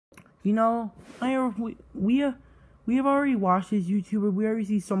You know, we have already watched this YouTuber. We already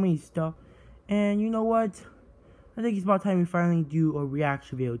see so many stuff. And you know what? I think it's about time we finally do a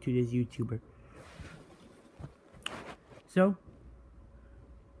reaction video to this YouTuber. So,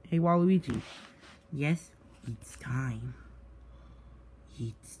 hey Waluigi. Yes, it's time.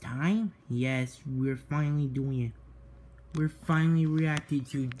 It's time? Yes, we're finally doing it. We're finally reacting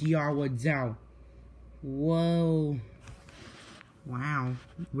to Diawa Zhao. Whoa. Wow.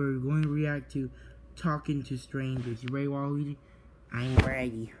 We're going to react to Talking to Strangers. You ready, Waluigi? I'm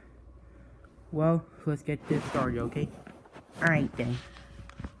ready. Well, let's get this started, okay? Alright then.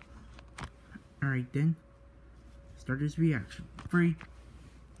 Start this reaction. 3,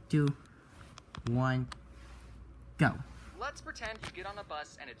 2, 1, go. Let's pretend you get on a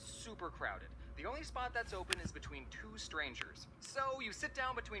bus and it's super crowded. The only spot that's open is between two strangers. So you sit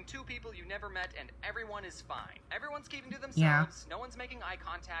down between two people you never met and everyone is fine. Everyone's keeping to themselves, no one's making eye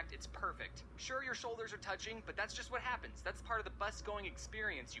contact, it's perfect. Sure, your shoulders are touching, but that's just what happens. That's part of the bus going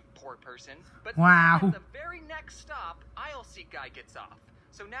experience, you poor person. But at the very next stop, aisle seat guy gets off.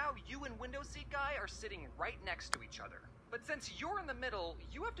 So now you and window seat guy are sitting right next to each other. But since you're in the middle,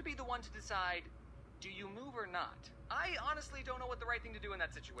 you have to be the one to decide, do you move or not? I honestly don't know what the right thing to do in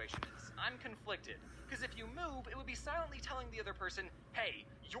that situation is. I'm conflicted. Because if you move, it would be silently telling the other person, hey,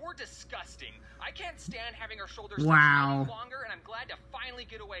 you're disgusting. I can't stand having our shoulders touch any longer, and I'm glad to finally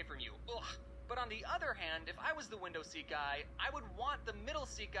get away from you. Ugh. But on the other hand, if I was the window seat guy, I would want the middle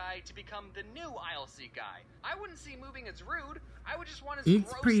seat guy to become the new aisle seat guy. I wouldn't see moving as rude. I would just want his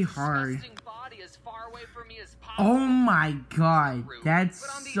gross, disgusting body as far away from me as possible. Oh my god, that's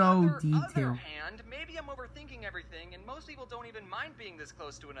so detailed. Other hand, maybe I'm overthinking everything, and most people don't even mind being this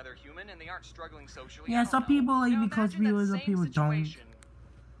close to another human, and they aren't struggling socially. Yeah, some people like be close to people, some people don't.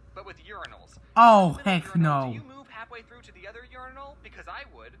 But with urinals. Oh, heck no. Do you move halfway through to the other urinal? Because I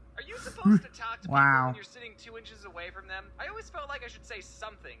would. Are you supposed to talk to people when you're sitting 2 inches away from them? I always felt like I should say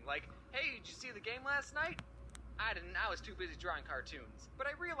something, like, hey, did you see the game last night? I didn't. I was too busy drawing cartoons. But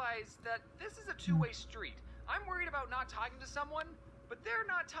I realized that this is a two-way street. I'm worried about not talking to someone, but they're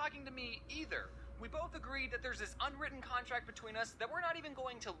not talking to me either. We both agreed that there's this unwritten contract between us that we're not even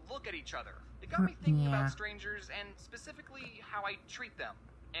going to look at each other. It got me thinking about strangers and specifically how I treat them.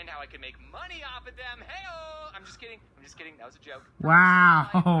 And how I can make money off of them. Hey-oh! I'm just kidding. That was a joke. Wow.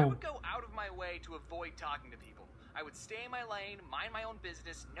 I would go out of my way to avoid talking to people. I would stay in my lane, mind my own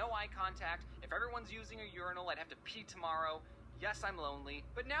business, no eye contact. If everyone's using a urinal, I'd have to pee tomorrow. Yes, I'm lonely.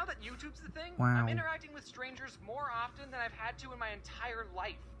 But now that YouTube's the thing, I'm interacting with strangers more often than I've had to in my entire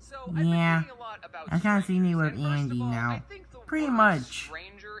life. So I've been thinking a lot about I kind of see me with Andy now. Pretty much.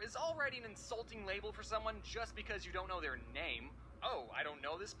 Stranger is already an insulting label for someone just because you don't know their name. Oh, I don't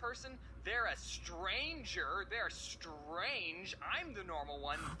know this person? They're a stranger. They're strange. I'm the normal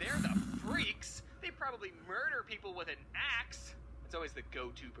one. They're the freaks. They probably murder people with an axe. It's always the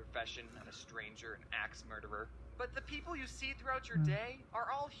go-to profession, not a stranger, an axe murderer. But the people you see throughout your day are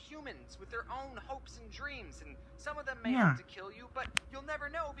all humans with their own hopes and dreams, and some of them may have to kill you, but you'll never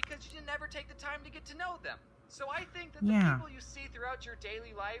know because you didn't ever take the time to get to know them. So I think that the people you see throughout your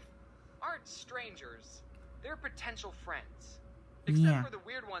daily life aren't strangers. They're potential friends. Except for the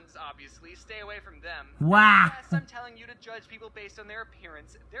weird ones, obviously. Stay away from them. Wow. Yes, I'm telling you to judge people based on their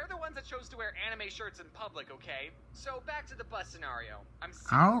appearance. They're the ones that chose to wear anime shirts in public, okay? So back to the bus scenario.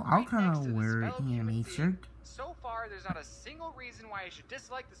 I'll kind of wear an anime shirt. So far, there's not a single reason why I should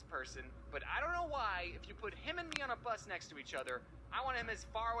dislike this person, but I don't know why, if you put him and me on a bus next to each other, I want him as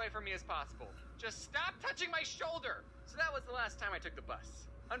far away from me as possible. Just stop touching my shoulder! So that was the last time I took the bus.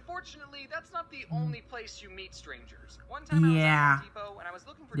 Unfortunately, that's not the only place you meet strangers. One time I was at Home Depot and I was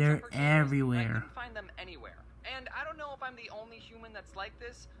looking for jumper cables, everywhere. and I couldn't find them anywhere. And I don't know if I'm the only human that's like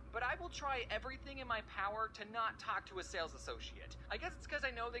this, but I will try everything in my power to not talk to a sales associate. I guess it's because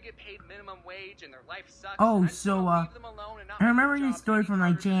I know they get paid minimum wage and their life sucks. Oh, so I remember this story from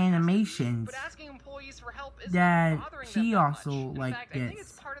like J Animations. But asking employees for help isn't that bothering she them also much. like in fact, this. I think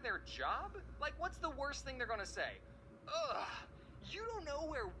it's part of their job. Like, what's the worst thing they're gonna say? Ugh. You don't know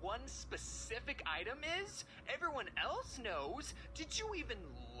where one specific item is? Everyone else knows. Did you even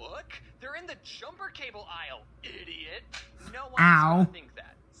look? They're in the jumper cable aisle, idiot. No one's gonna think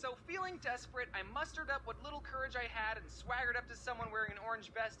that. So feeling desperate, I mustered up what little courage I had and swaggered up to someone wearing an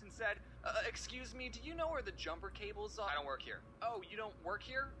orange vest and said, excuse me, do you know where the jumper cables are? I don't work here. Oh, you don't work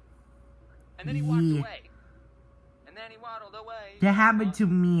here? And then he walked away. And then he waddled away. That happened to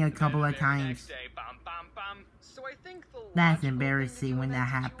me a couple of times. Next day, bum, bum, bum. So I think the that's embarrassing when that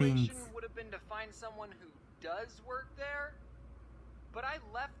happens. Would have been to find someone who does work there. But I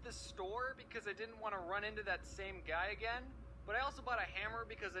left the store because I didn't want to run into that same guy again. but I also bought a hammer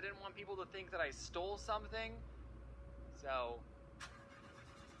because I didn't want people to think that I stole something. So...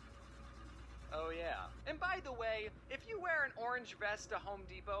 Oh yeah. And by the way, if you wear an orange vest to Home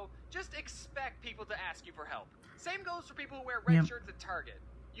Depot, just expect people to ask you for help. Same goes for people who wear red shirts at Target.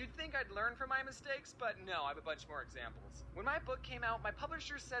 You'd think I'd learn from my mistakes, but no, I have a bunch more examples. When my book came out, my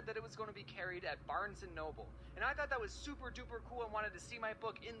publisher said that it was going to be carried at Barnes & Noble, and I thought that was super duper cool and wanted to see my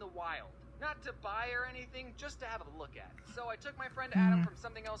book in the wild. Not to buy or anything, just to have a look at. So I took my friend Adam from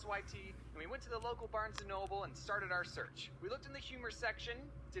Something Else YT, and we went to the local Barnes & Noble and started our search. We looked in the humor section,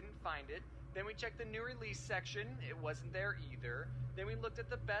 didn't find it. Then we checked the new release section, it wasn't there either. Then we looked at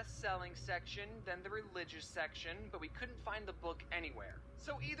the best-selling section, then the religious section, but we couldn't find the book anywhere.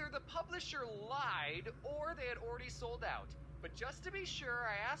 So either the publisher lied, or they had already sold out. But just to be sure,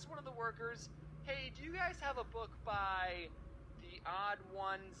 I asked one of the workers, hey, do you guys have a book by The Odd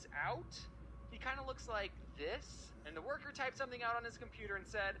Ones Out? He kind of looks like this. And the worker typed something out on his computer and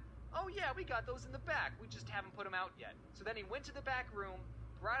said, oh yeah, we got those in the back, we just haven't put them out yet. So then he went to the back room,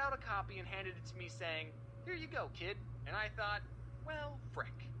 brought out a copy and handed it to me saying, here you go, kid. And I thought, well,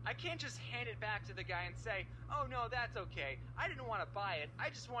 frick. I can't just hand it back to the guy and say, oh no, that's okay. I didn't want to buy it. I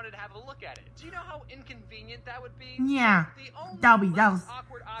just wanted to have a look at it. Do you know how inconvenient that would be? Yeah.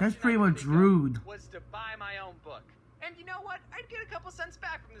 That's pretty much rude. Was to buy my own book. And you know what? I'd get a couple cents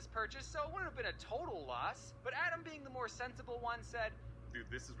back from this purchase, so it wouldn't have been a total loss. But Adam, being the more sensible one, said, dude,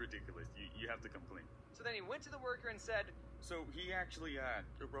 this is ridiculous. You have to complain. So then he went to the worker and said, so he actually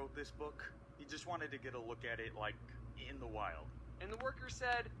wrote this book. He just wanted to get a look at it, like, in the wild. And the worker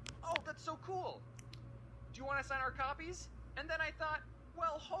said, oh, that's so cool. Do you want to sign our copies? And then I thought,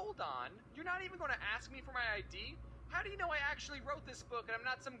 well, hold on. You're not even going to ask me for my ID? How do you know I actually wrote this book and I'm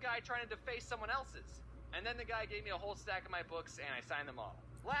not some guy trying to deface someone else's? And then the guy gave me a whole stack of my books and I signed them all.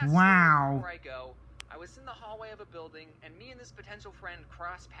 Last wow. Before I go, I was in the hallway of a building and me and this potential friend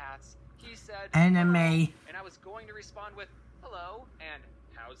crossed paths. He said, anime. And I was going to respond with, hello, and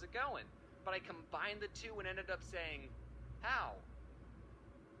how's it going? But I combined the two and ended up saying, how?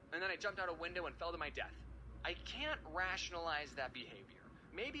 And then I jumped out a window and fell to my death. I can't rationalize that behavior.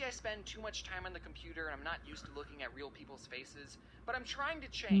 Maybe I spend too much time on the computer and I'm not used to looking at real people's faces, but I'm trying to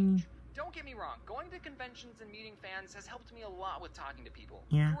change. Don't get me wrong, going to conventions and meeting fans has helped me a lot with talking to people.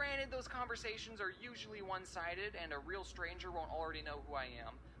 Yeah. Granted, those conversations are usually one-sided and a real stranger won't already know who I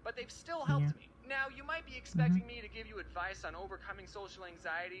am, but they've still helped me. Now, you might be expecting me to give you advice on overcoming social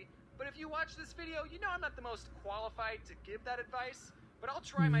anxiety, but if you watch this video, you know I'm not the most qualified to give that advice, but I'll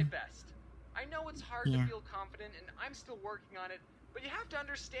try my best. I know it's hard to feel confident, and I'm still working on it, but you have to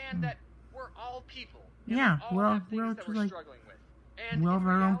understand that we're all people. And yeah, we're all like, struggling with. And we have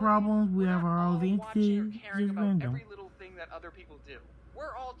our own problems, we have our own advantages, caring about every little thing that other people do.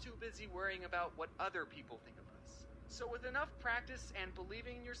 We're all too busy worrying about what other people think of us. So with enough practice and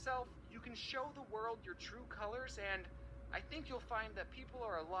believing in yourself, you can show the world your true colors, and I think you'll find that people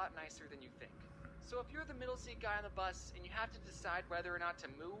are a lot nicer than you think. So if you're the middle seat guy on the bus and you have to decide whether or not to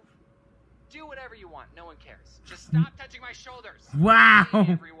move, do whatever you want, no one cares. Just stop touching my shoulders. Wow.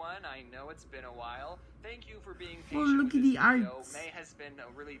 Hey everyone, I know it's been a while. Thank you for being patient look with at this the video. arts. May has been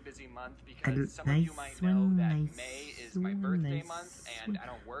a really busy month because some of you might know that May is my birthday month and I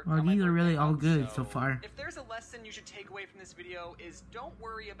don't work on my these are really birthday all month, good so far. If there's a lesson you should take away from this video is don't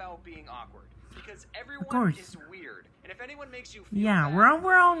worry about being awkward. Because everyone is weird, and if anyone makes you feel bad,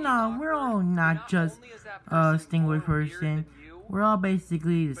 we're all not just a distinguished person. We're all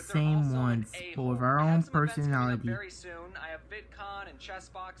basically the same ones, but with our own personality. Very soon, I have VidCon and chess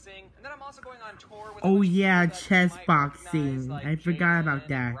boxing, and then I'm also going on tour with oh yeah, chess boxing. Like I forgot about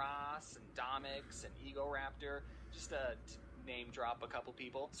that. Ross and Domix and Ego Raptor, just a name drop a couple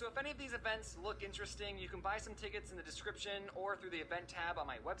people. So if any of these events look interesting, you can buy some tickets in the description or through the event tab on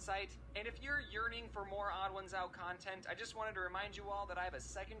my website. And if you're yearning for more Odd Ones Out content, I just wanted to remind you all that I have a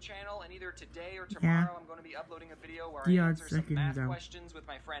second channel, and either today or tomorrow I'm going to be uploading a video where I answer some math questions with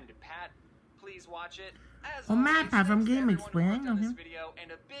my friend Pat. Please watch it. As always, Matt from Game Explain. This video,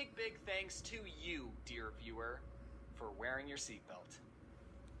 and a big thanks to you, dear viewer, for wearing your seatbelt.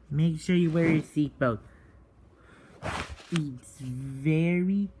 Make sure you wear your seatbelt. It's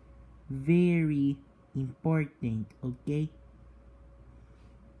very, very important, okay?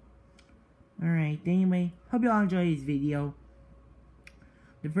 Alright, anyway, hope you all enjoyed this video.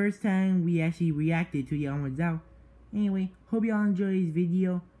 The first time we actually reacted to the Odd Ones Out. Anyway, hope you all enjoyed this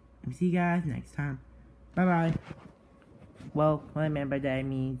video, and see you guys next time. Bye-bye. Well, what I meant by that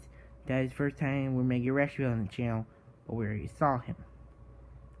means that is the first time we're making a reaction on the channel, but we already saw him.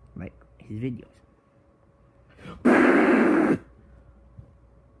 Like, his videos. I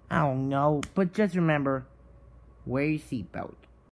don't know, but just remember, Wear your seatbelt.